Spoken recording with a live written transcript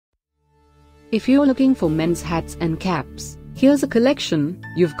If you're looking for men's hats and caps, here's a collection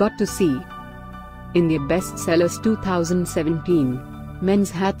you've got to see. In the Bestsellers 2017 Men's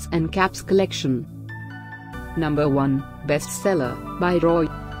Hats and Caps Collection. Number 1, Bestseller, by Roy.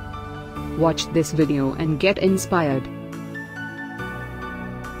 Watch this video and get inspired.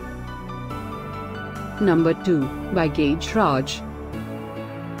 Number 2, by Gajraj.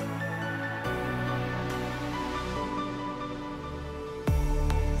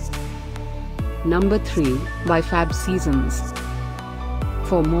 Number 3, by FabSeasons.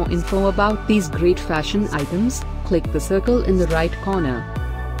 For more info about these great fashion items, click the circle in the right corner.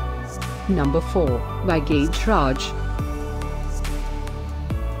 Number 4, by Gajraj.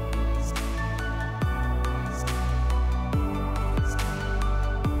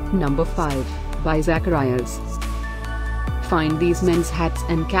 Number 5, by Zacharias. Find these men's hats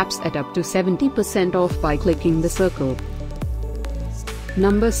and caps at up to 70% off by clicking the circle.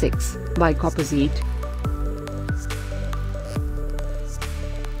 Number 6, by Copperzeit.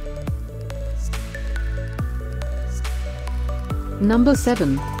 Number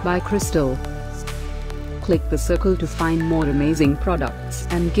 7, by Krystle. Click the circle to find more amazing products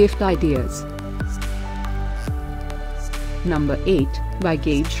and gift ideas. Number 8, by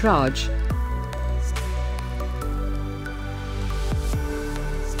Gajraj.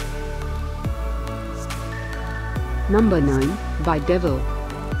 Number 9, by Devil.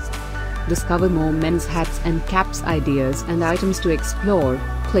 Discover more men's hats and caps ideas and items to explore,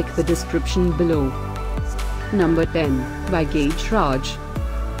 click the description below. Number 10, by Gajraj.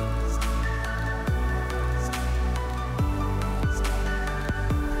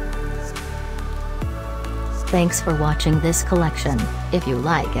 Thanks for watching this collection. If you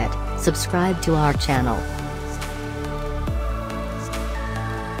like it, subscribe to our channel.